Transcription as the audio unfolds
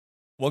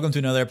Welcome to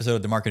another episode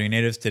of The Marketing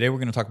Natives. Today we're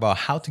going to talk about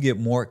how to get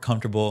more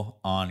comfortable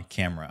on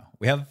camera.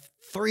 We have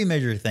three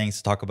major things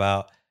to talk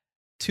about.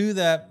 Two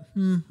that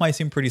might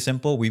seem pretty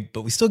simple,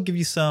 but we still give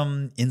you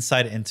some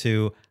insight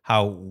into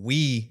how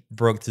we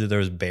broke through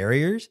those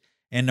barriers.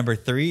 And number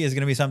three is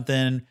going to be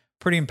something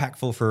pretty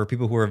impactful for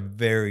people who are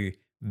very,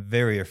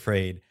 very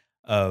afraid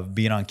of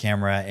being on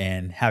camera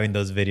and having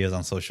those videos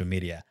on social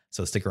media.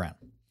 So stick around.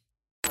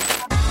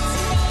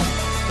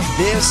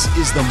 This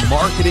is The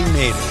Marketing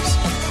Natives,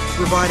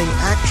 providing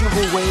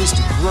actionable ways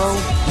to grow,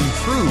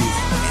 improve,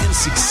 and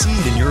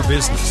succeed in your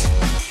business.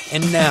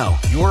 And now,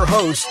 your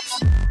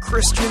hosts,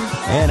 Christian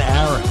and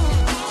Aaron.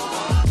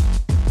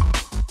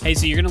 Hey,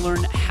 so you're going to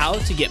learn how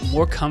to get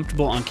more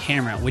comfortable on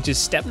camera, which is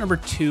step number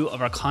 2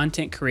 of our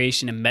content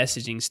creation and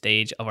messaging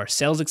stage of our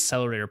Sales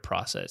Accelerator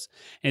process.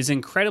 And it's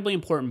incredibly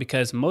important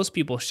because most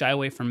people shy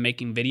away from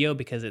making video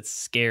because it's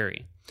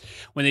scary.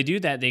 When they do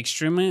that, they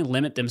extremely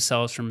limit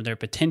themselves from their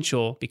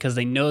potential because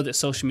they know that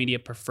social media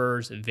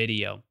prefers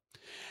video.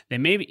 That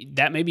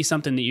may be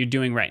something that you're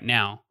doing right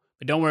now,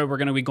 but don't worry, we're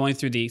going to be going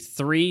through the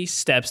 3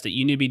 steps that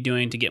you need to be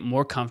doing to get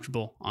more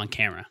comfortable on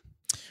camera.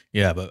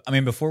 Yeah, but I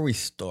mean, before we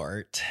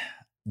start,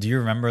 do you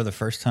remember the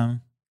first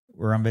time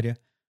we were on video?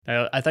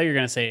 I thought you were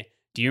going to say,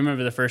 do you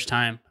remember the first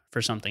time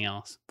for something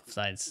else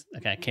besides,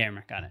 okay,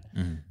 camera, got it.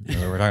 That's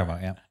what we're talking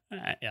about,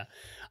 yeah.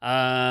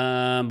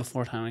 Yeah.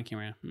 Before time on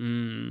camera.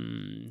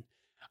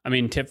 I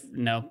mean,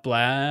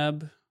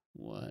 Blab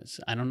was,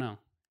 I don't know.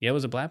 Yeah, it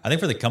was a Blab. I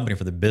think for the company,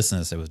 for the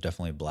business, it was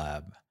definitely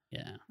Blab.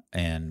 Yeah.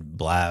 And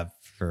Blab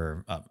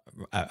for,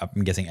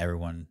 I'm guessing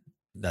everyone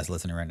that's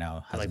listening right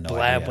now has like no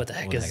Blab, idea. What the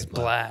heck is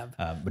Blab?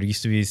 But it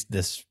used to be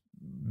this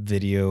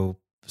video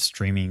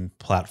streaming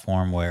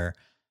platform where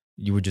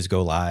you would just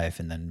go live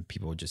and then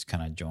people would just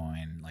kind of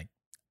join. Like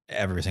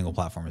every single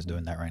platform is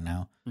doing that right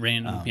now.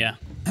 Random, yeah.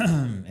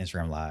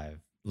 Instagram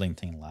Live,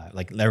 LinkedIn Live,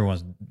 like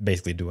everyone's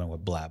basically doing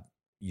what Blab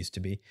used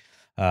to be.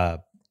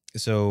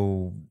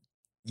 So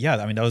yeah,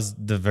 I mean, that was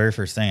the very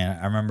first thing.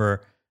 I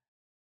remember,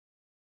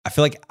 I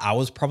feel like I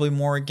was probably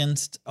more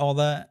against all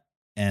that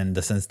in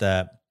the sense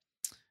that,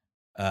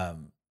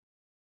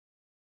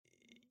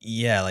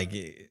 yeah, like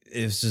it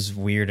was just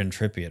weird and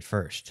trippy at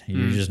first.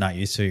 You're just not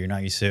used to it. You're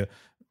not used to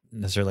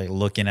necessarily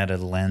looking at a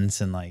lens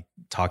and like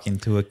talking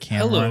to a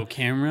camera. Hello,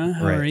 camera.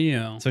 How are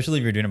you? Especially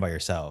if you're doing it by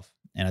yourself.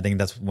 And I think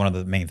that's one of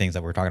the main things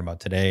that we're talking about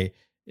today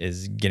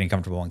is getting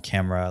comfortable on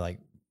camera, like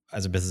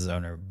as a business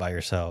owner by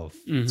yourself,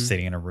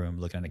 sitting in a room,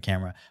 looking at a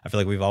camera. I feel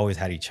like we've always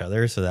had each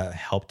other, so that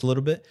helped a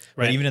little bit.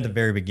 Right. But even at the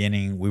very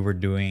beginning, we were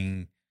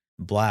doing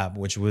Blab,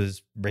 which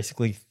was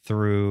basically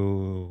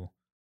through,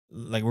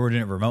 like we were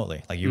doing it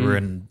remotely. Like you were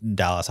in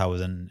Dallas, I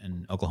was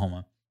in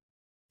Oklahoma.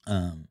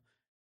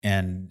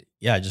 And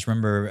yeah, I just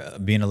remember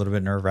being a little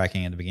bit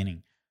nerve-wracking at the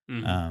beginning,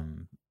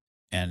 and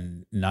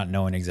not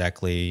knowing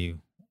exactly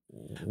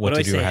what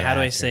to do. How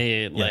do I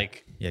say it? Yeah.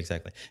 Like, yeah,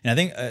 exactly. And I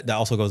think that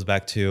also goes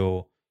back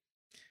to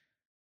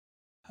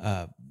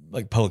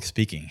like public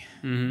speaking.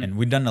 And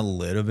we've done a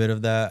little bit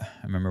of that.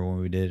 I remember when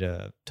we did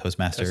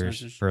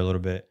Toastmasters for a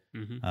little bit.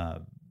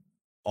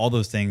 All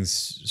those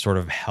things sort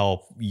of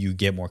help you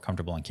get more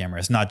comfortable on camera.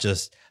 It's not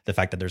just the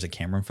fact that there's a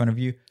camera in front of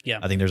you. Yeah.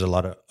 I think there's a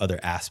lot of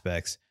other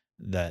aspects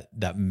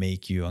that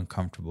make you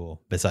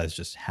uncomfortable besides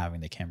just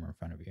having the camera in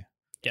front of you.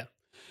 Yeah.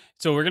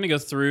 So we're going to go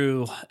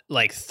through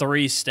like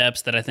 3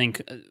 steps that I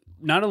think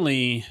not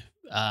only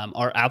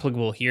are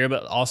applicable here,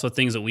 but also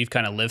things that we've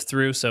kind of lived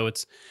through. So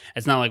it's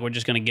not like we're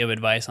just going to give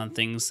advice on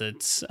things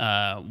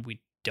that we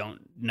don't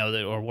know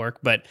that or work.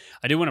 But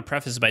I do want to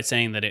preface by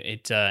saying that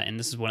and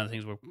this is one of the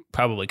things we'll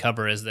probably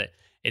cover, is that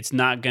it's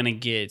not going to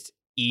get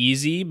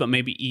easy, but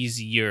maybe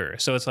easier.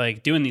 So it's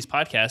like doing these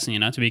podcasts,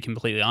 and to be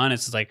completely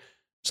honest, it's like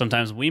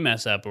sometimes we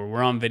mess up or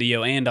we're on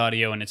video and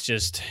audio, and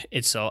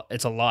it's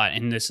a lot.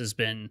 And this has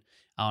been,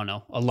 I don't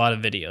know, a lot of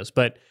videos.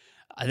 But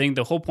I think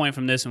the whole point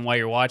from this and why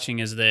you're watching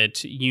is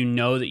that you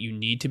know that you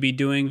need to be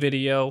doing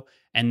video,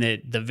 and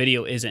that the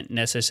video isn't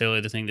necessarily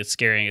the thing that's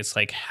scaring. It's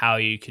like how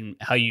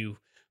you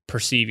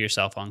perceive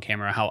yourself on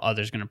camera, how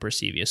others are going to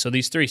perceive you. So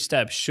these 3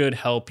 steps should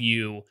help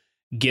you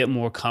get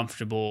more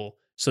comfortable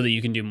so that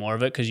you can do more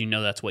of it, because you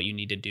know that's what you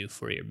need to do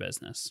for your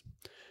business.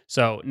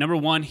 So number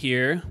 1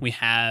 here we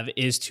have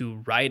is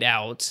to write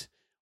out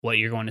what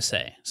you're going to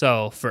say.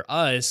 So for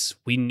us,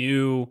 we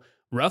knew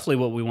roughly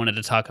what we wanted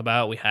to talk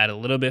about. We had a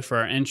little bit for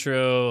our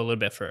intro, a little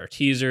bit for our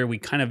teaser. We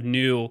kind of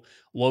knew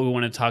what we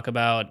wanted to talk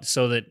about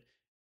so that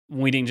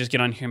we didn't just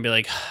get on here and be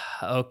like,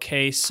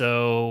 okay,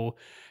 so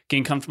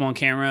getting comfortable on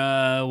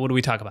camera, what do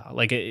we talk about?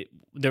 Like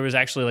there was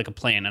actually like a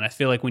plan. And I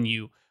feel like when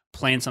you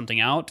plan something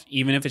out,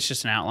 even if it's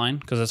just an outline,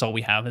 because that's all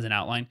we have is an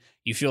outline,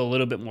 you feel a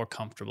little bit more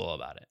comfortable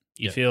about it.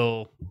 You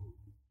feel,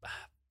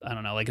 I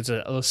don't know, like it's a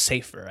little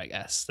safer, I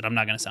guess, that I'm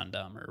not going to sound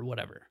dumb or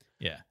whatever.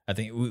 Yeah. I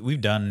think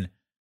we've done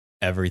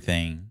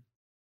everything.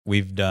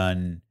 We've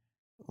done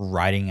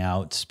writing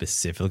out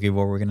specifically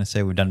what we're going to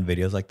say. We've done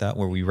videos like that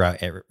where we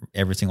write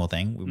every single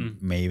thing. We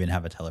may even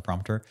have a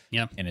teleprompter.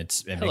 Yeah. And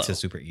it makes it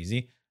super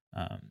easy.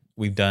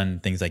 We've done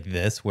things like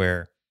this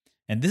where,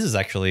 and this is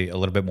actually a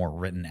little bit more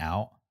written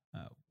out.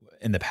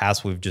 in the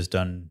past, we've just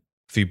done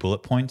a few bullet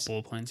points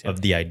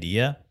of the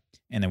idea,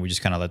 and then we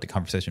just kind of let the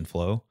conversation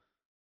flow.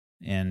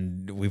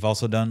 And we've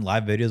also done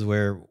live videos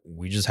where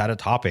we just had a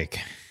topic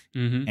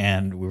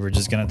and we were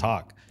just going to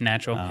talk.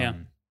 Natural. Yeah.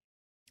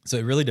 So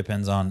it really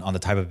depends on the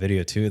type of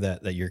video too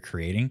that you're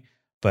creating.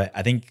 But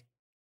I think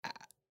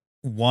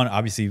one,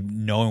 obviously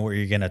knowing what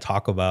you're going to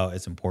talk about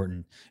is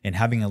important, and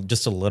having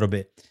just a little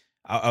bit.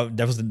 I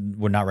definitely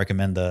would not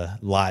recommend the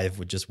live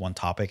with just one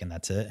topic and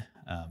that's it.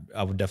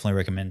 I would definitely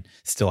recommend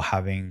still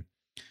having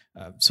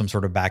some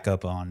sort of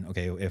backup on,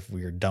 okay, if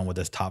we're done with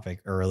this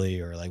topic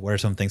early, or like what are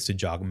some things to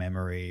jog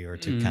memory or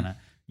to kind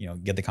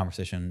of, get the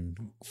conversation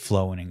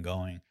flowing and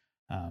going.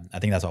 I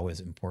think that's always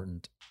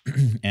important.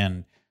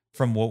 And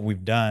from what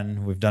we've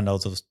done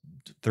those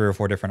 3 or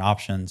 4 different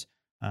options.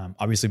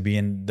 Obviously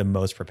being the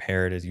most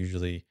prepared is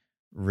usually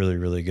really,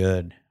 really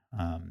good.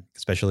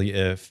 Especially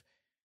if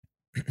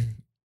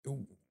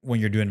when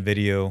you're doing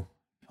video,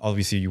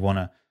 obviously you want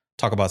to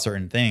talk about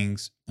certain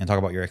things and talk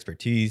about your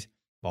expertise,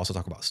 but also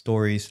talk about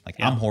stories. Like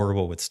I'm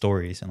horrible with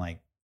stories and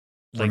like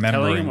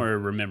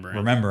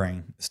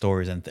remembering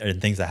stories and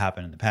things that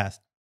happened in the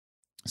past.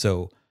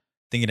 So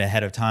thinking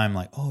ahead of time,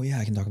 like, oh yeah,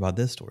 I can talk about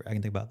this story. I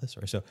can think about this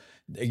story. So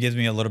it gives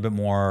me a little bit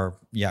more,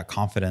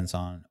 confidence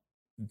on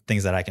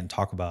things that I can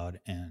talk about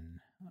and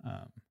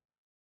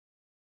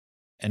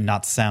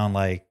not sound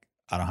like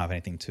I don't have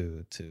anything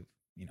to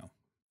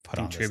put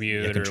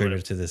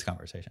contribute to this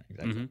conversation.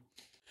 Exactly. Mm-hmm.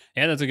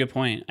 Yeah, that's a good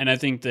point. And I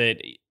think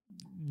that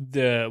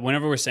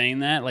whenever we're saying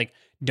that, like,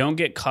 don't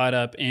get caught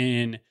up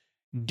in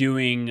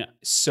doing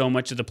so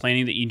much of the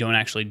planning that you don't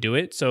actually do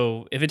it.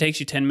 So if it takes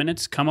you 10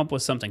 minutes, come up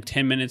with something.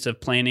 10 minutes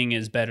of planning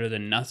is better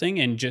than nothing,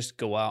 and just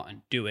go out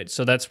and do it.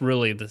 So that's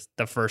really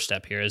the first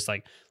step here is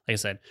like I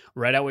said,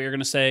 write out what you're going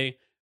to say,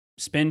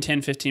 spend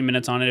 10, 15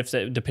 minutes on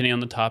it depending on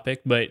the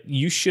topic, but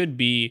you should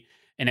be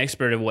an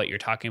expert of what you're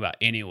talking about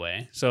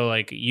anyway. So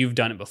like you've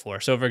done it before.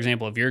 So for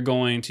example, if you're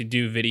going to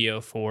do video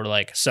for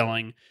like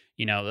selling,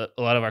 a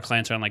lot of our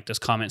clients are on like this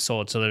comment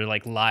sold. So they're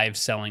like live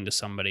selling to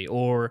somebody,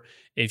 or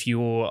if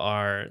you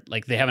are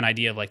like, they have an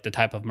idea of like the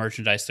type of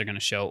merchandise they're going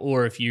to show,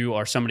 or if you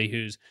are somebody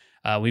who's,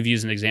 we've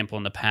used an example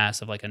in the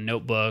past of like a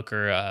notebook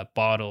or a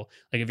bottle.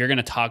 Like if you're going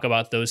to talk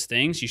about those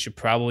things, you should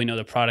probably know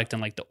the product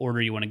and like the order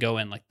you want to go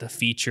in, like the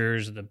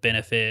features or the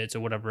benefits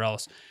or whatever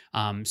else,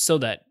 so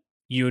that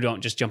you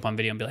don't just jump on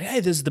video and be like,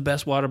 hey, this is the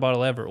best water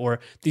bottle ever, or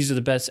these are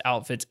the best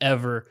outfits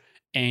ever,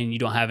 and you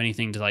don't have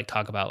anything to like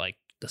talk about like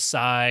the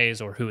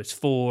size or who it's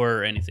for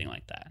or anything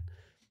like that.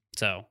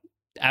 So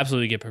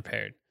absolutely get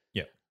prepared.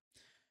 Yeah.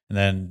 And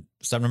then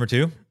step number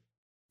 2,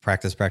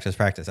 practice.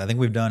 I think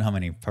we've done how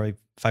many? Probably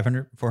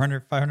 500,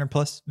 400, 500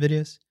 plus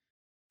videos?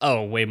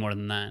 Oh, way more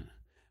than that.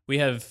 We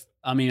have,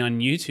 on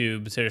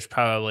YouTube, there's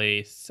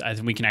probably, I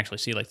think we can actually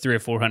see like 300 or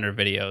 400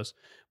 videos.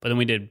 But then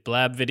we did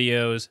Blab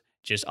videos,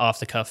 just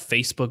off the cuff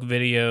Facebook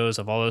videos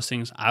of all those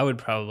things. I would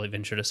probably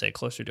venture to say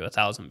closer to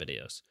 1,000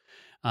 videos.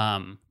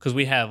 Because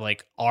we have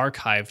like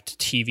archived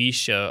TV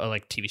shows,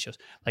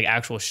 like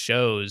actual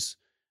shows,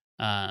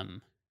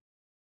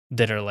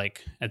 that are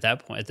like at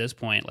this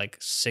point, like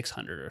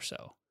 600 or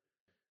so.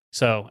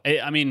 So,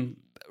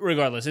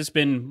 regardless, it's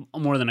been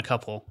more than a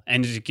couple.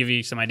 And to give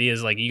you some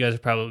ideas, like you guys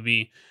would probably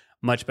be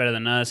much better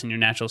than us in your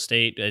natural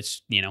state.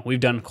 It's, we've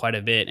done quite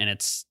a bit and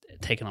it's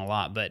taken a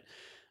lot, but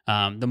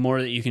the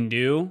more that you can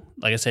do,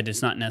 like I said,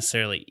 it's not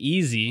necessarily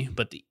easy,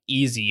 but the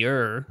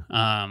easier,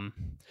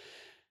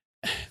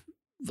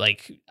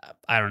 like,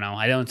 I don't know.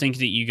 I don't think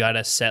that you got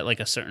to set like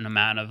a certain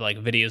amount of like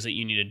videos that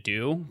you need to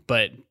do,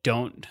 but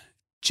don't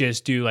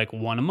just do like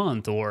 1 a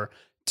month or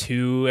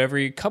 2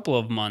 every couple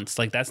of months.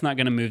 Like that's not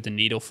going to move the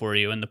needle for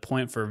you. And the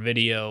point for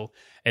video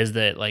is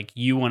that like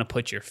you want to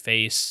put your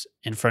face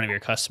in front of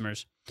your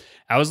customers.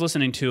 I was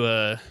listening to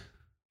a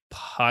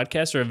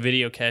podcast or a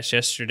video cast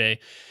yesterday.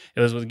 It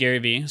was with Gary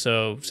Vee.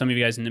 So some of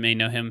you guys may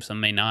know him,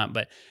 some may not,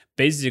 but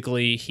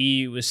basically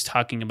he was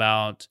talking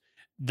about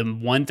the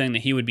one thing that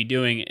he would be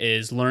doing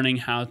is learning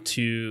how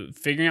to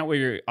figuring out where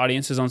your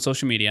audience is on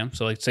social media.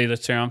 So like say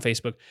let's say on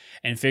Facebook,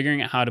 and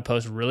figuring out how to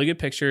post really good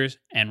pictures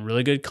and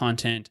really good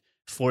content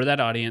for that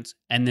audience,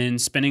 and then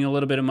spending a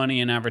little bit of money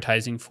in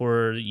advertising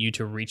for you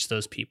to reach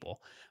those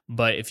people.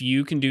 But if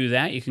you can do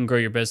that, you can grow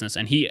your business.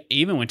 And he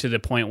even went to the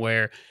point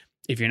where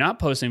if you're not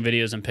posting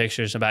videos and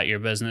pictures about your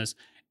business,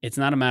 it's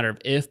not a matter of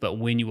if, but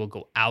when you will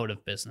go out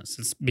of business.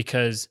 It's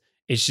because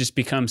it's just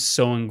become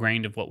so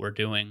ingrained of what we're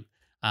doing.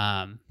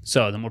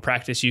 So the more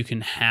practice you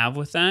can have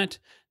with that,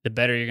 the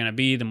better you're going to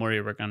be, the more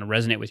you're going to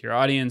resonate with your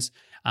audience,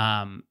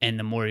 and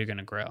the more you're going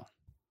to grow.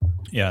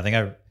 Yeah, I think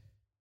I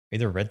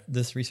either read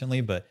this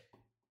recently, but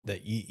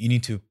that you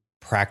need to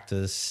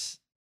practice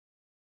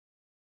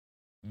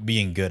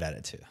being good at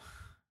it too.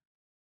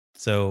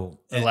 So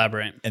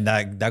elaborate. And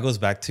that goes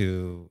back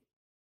to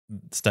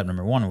step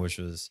number 1, which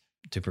was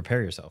to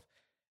prepare yourself.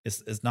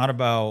 It's not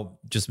about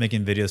just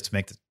making videos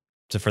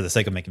for the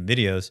sake of making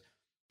videos.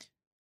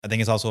 I think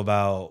it's also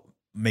about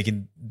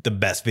making the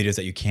best videos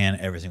that you can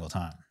every single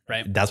time.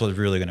 Right. That's what's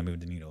really going to move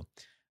the needle.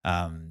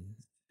 I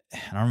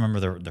don't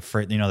remember the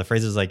phrase. The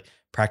phrase is like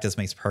practice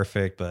makes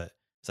perfect, but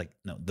It's like,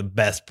 no, the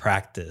best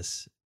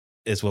practice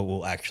is what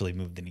will actually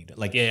move the needle.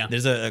 Like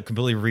there's a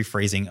completely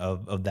rephrasing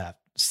of that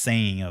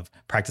saying of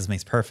practice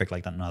makes perfect.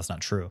 Like, no, that's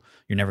not true.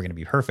 You're never going to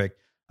be perfect.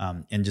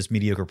 And just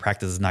mediocre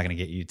practice is not going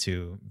to get you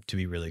to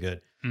be really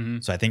good. Mm-hmm.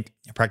 So I think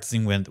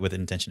practicing with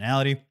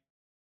intentionality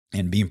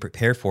and being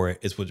prepared for it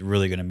is what's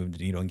really going to move the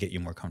needle and get you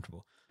more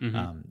comfortable.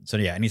 Mm-hmm. So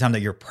yeah, anytime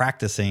that you're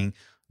practicing,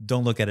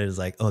 don't look at it as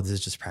like, oh, this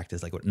is just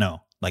practice. Like, what?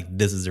 No, like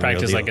this is the real deal.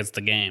 Practice like it's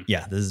the game.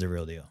 Yeah, this is the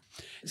real deal.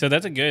 So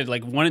that's a good,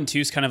 like 1 and 2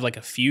 is kind of like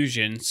a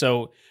fusion.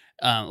 So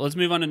let's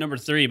move on to number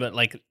 3. But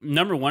like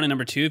number 1 and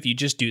number 2, if you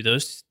just do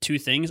those 2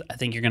 things, I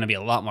think you're going to be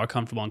a lot more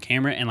comfortable on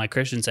camera. And like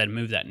Christian said,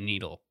 move that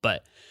needle.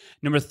 But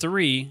number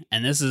 3,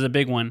 and this is a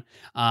big one,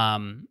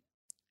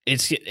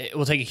 it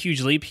will take a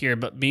huge leap here,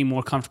 but being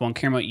more comfortable on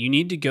camera, you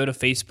need to go to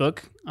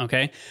Facebook.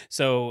 Okay.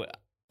 So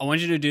I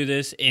want you to do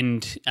this.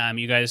 And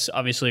you guys,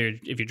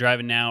 obviously, if you're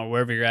driving now or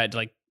wherever you're at,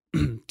 like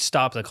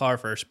stop the car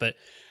first, but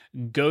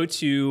go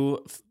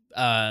to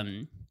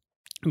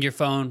your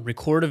phone,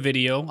 record a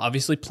video,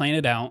 obviously plan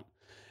it out,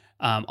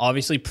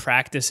 obviously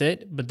practice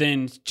it, but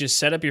then just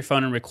set up your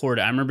phone and record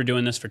it. I remember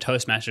doing this for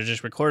Toastmasters,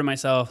 just recording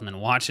myself and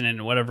then watching it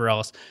and whatever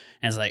else.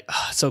 And it's like,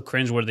 it's so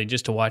cringeworthy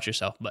just to watch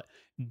yourself, but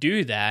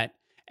do that.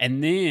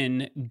 And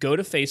then go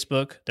to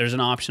Facebook. There's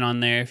an option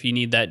on there. If you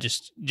need that,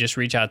 just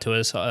reach out to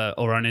us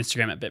or on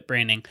Instagram at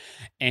BitBranding.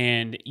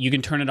 And you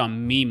can turn it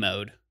on me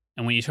mode.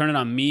 And when you turn it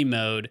on me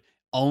mode,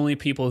 only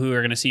people who are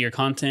going to see your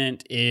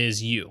content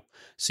is you.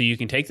 So you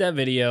can take that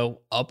video,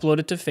 upload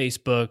it to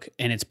Facebook,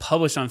 and it's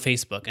published on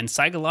Facebook. And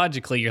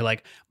psychologically, you're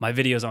like, my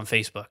video's on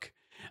Facebook.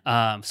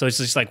 So it's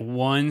just like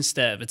one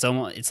step.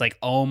 It's like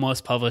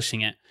almost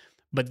publishing it.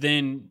 But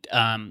then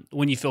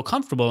when you feel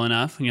comfortable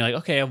enough and you're like,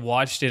 okay, I've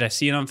watched it, I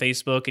see it on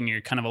Facebook, and you're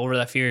kind of over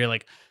that fear, you're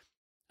like,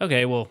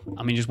 okay, well,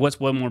 I mean, just what's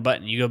one more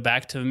button? You go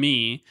back to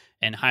me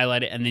and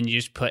highlight it, and then you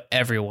just put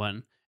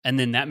everyone. And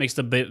then that makes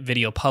the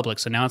video public.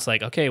 So now it's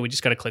like, okay, we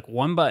just got to click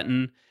one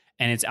button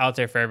and it's out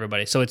there for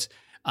everybody. So it's,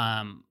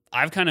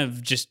 I've kind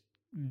of just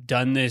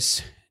done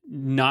this,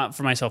 not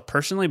for myself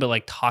personally, but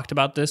like talked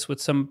about this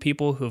with some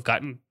people who have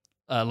gotten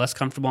less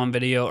comfortable on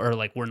video or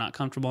like we're not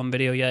comfortable on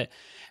video yet.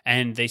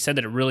 And they said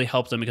that it really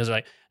helped them because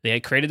like they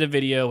had created a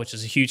video, which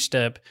is a huge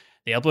step.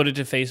 They uploaded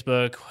to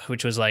Facebook,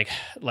 which was like,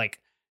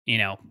 you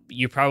know,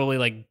 you're probably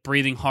like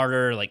breathing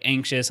harder, like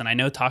anxious. And I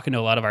know talking to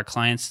a lot of our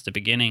clients at the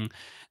beginning,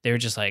 they were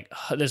just like,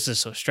 oh, this is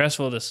so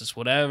stressful. This is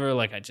whatever.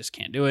 Like, I just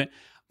can't do it.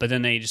 But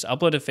then they just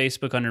upload to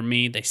Facebook under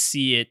me. They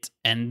see it.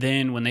 And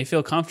then when they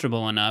feel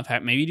comfortable enough,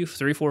 maybe you do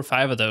 3, 4,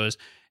 5 of those.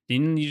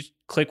 Then you just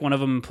click one of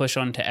them and push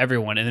on to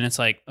everyone. And then it's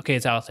like, okay,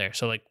 it's out there.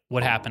 So like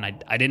what happened?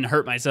 I didn't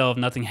hurt myself.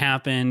 Nothing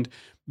happened.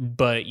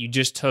 But you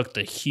just took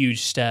the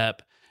huge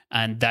step.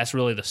 And that's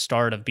really the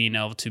start of being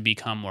able to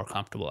become more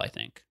comfortable, I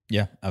think.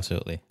 Yeah,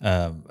 absolutely.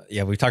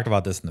 Yeah, we've talked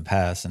about this in the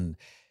past, and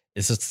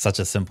it's just such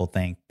a simple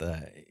thing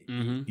that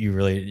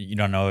you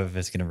don't know if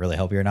it's going to really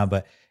help you or not.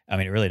 But I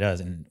mean, it really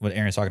does. And what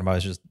Aaron's talking about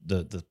is just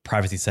the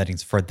privacy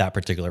settings for that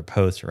particular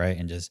post, right?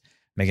 And just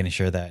making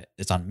sure that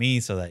it's on me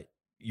so that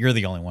you're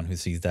the only one who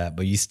sees that,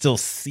 but you still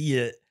see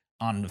it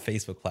on the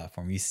Facebook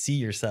platform. You see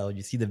yourself,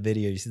 you see the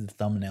video, you see the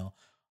thumbnail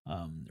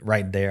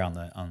right there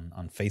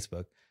on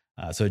Facebook.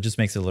 So it just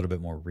makes it a little bit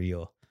more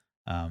real.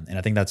 And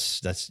I think that's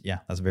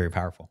very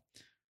powerful.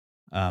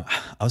 I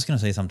was going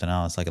to say something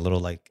else, like a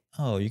little like,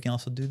 oh, you can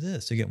also do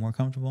this to get more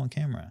comfortable on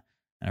camera.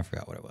 And I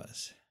forgot what it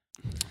was.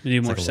 You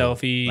do more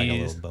selfies. Like a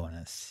little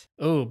bonus.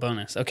 Oh,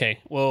 bonus. Okay.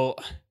 Well,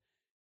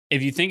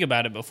 if you think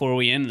about it before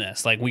we end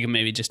this, like we can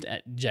maybe just,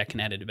 Jack can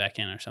edit it back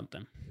in or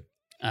something.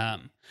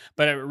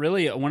 But I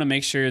want to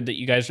make sure that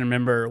you guys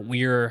remember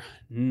we're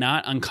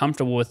not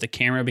uncomfortable with the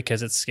camera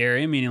because it's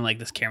scary, meaning like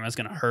this camera is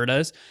going to hurt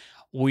us.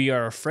 We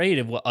are afraid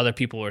of what other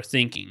people are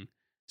thinking.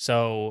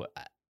 So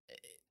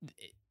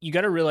you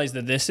got to realize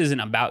that this isn't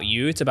about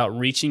you. It's about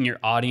reaching your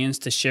audience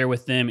to share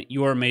with them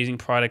your amazing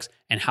products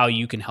and how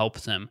you can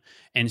help them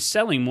and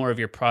selling more of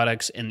your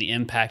products and the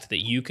impact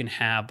that you can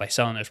have by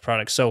selling those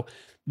products. So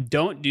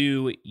don't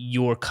do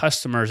your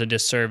customers a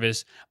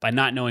disservice by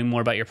not knowing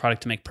more about your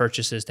product to make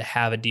purchases to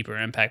have a deeper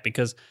impact,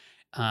 because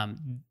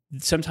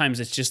sometimes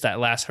it's just that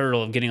last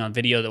hurdle of getting on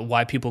video that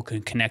why people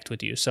can connect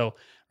with you. So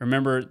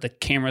remember, the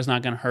camera's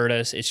not going to hurt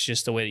us. It's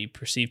just the way that you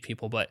perceive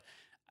people. But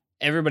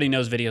everybody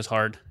knows video is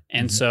hard.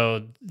 And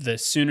so the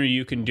sooner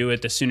you can do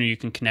it, the sooner you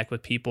can connect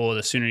with people,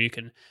 the sooner you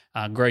can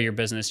grow your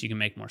business, you can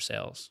make more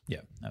sales.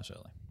 Yeah,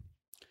 absolutely.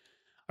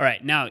 All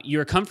right. Now,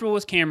 you're comfortable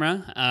with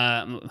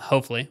camera,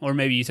 hopefully, or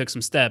maybe you took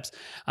some steps,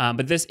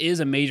 but this is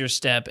a major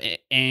step.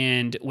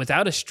 And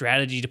without a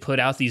strategy to put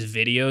out these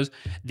videos,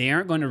 they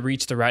aren't going to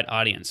reach the right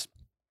audience.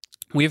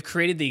 We have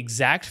created the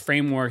exact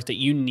framework that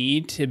you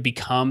need to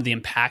become the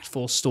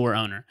impactful store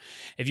owner.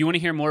 If you want to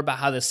hear more about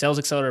how the Sales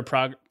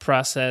Accelerator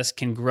process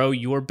can grow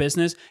your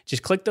business,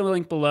 just click the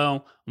link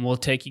below and we'll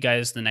take you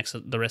guys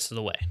the rest of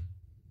the way.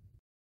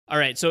 All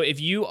right, so if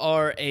you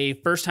are a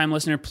first-time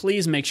listener,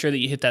 please make sure that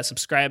you hit that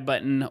subscribe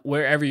button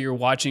wherever you're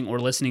watching or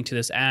listening to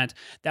this at.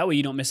 That way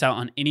you don't miss out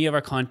on any of our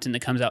content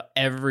that comes out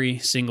every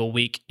single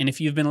week. And if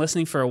you've been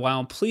listening for a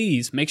while,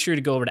 please make sure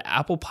to go over to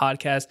Apple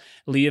Podcasts,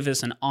 leave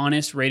us an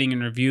honest rating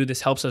and review. This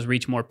helps us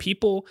reach more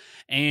people.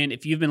 And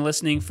if you've been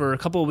listening for a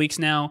couple of weeks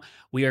now,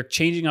 we are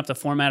changing up the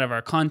format of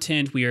our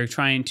content. We are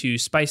trying to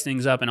spice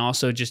things up and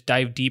also just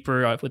dive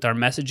deeper with our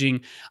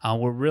messaging.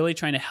 We're really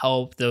trying to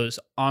help those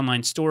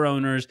online store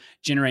owners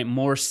generate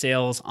more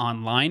sales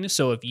online.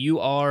 So if you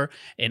are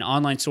an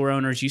online store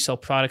owner, you sell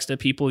products to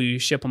people, you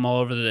ship them all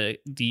over the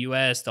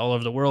US, all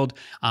over the world,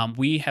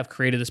 we have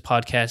created this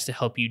podcast to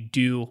help you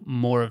do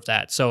more of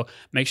that. So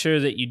make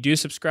sure that you do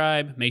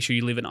subscribe, make sure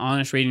you leave an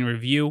honest rating and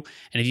review.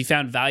 And if you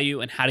found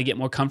value in how to get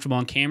more comfortable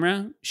on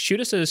camera,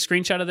 shoot us a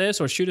screenshot of this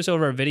or shoot us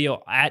over a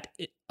video at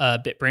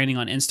Bit Branding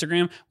on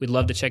Instagram. We'd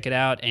love to check it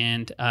out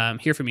and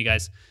hear from you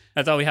guys.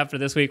 That's all we have for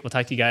this week. We'll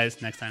talk to you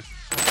guys next time.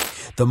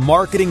 The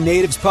Marketing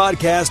Natives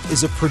Podcast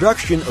is a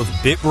production of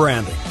Bit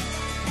Branding.